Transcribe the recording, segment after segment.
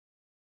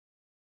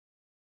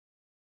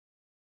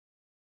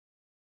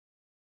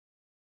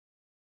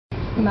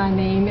My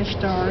name is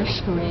Doris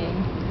Green,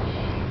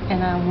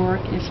 and I work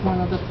as one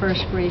of the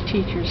first grade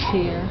teachers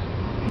here.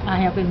 I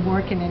have been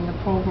working in the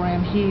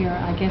program here,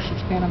 I guess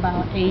it's been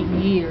about 8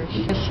 years.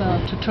 It's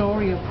a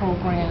tutorial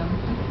program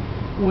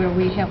where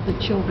we help the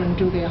children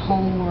do their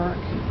homework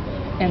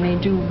and they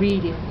do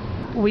reading.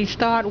 We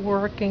start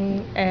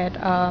working at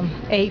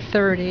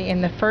 8:30,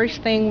 and the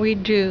first thing we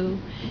do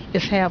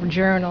is have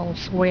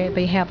journals where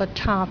they have a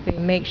topic.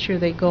 Make sure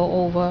they go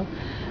over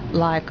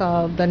like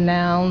the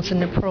nouns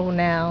and the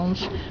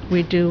pronouns.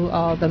 We do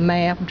the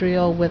math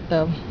drill with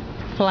the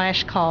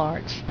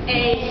flashcards.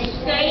 A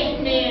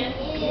statement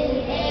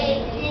is a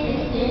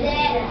sentence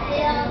that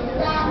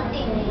tells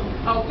something.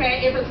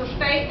 Okay, if it's a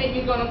statement,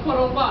 you're going to put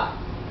a what?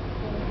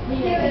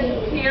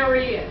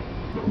 Period.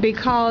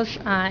 Because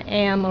I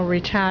am a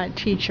retired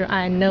teacher,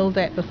 I know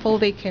that before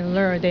they can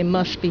learn, they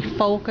must be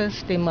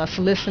focused, they must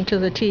listen to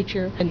the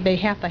teacher, and they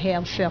have to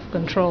have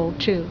self-control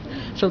too.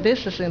 So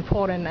this is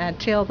important. I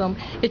tell them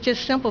it's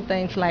just simple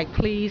things like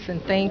please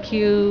and thank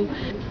you.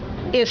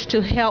 It's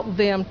to help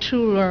them to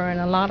learn.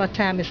 A lot of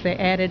times it's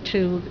their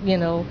attitude,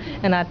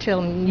 and I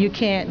tell them you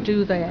can't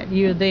do that.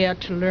 You're there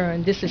to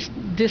learn. This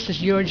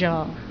is your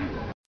job.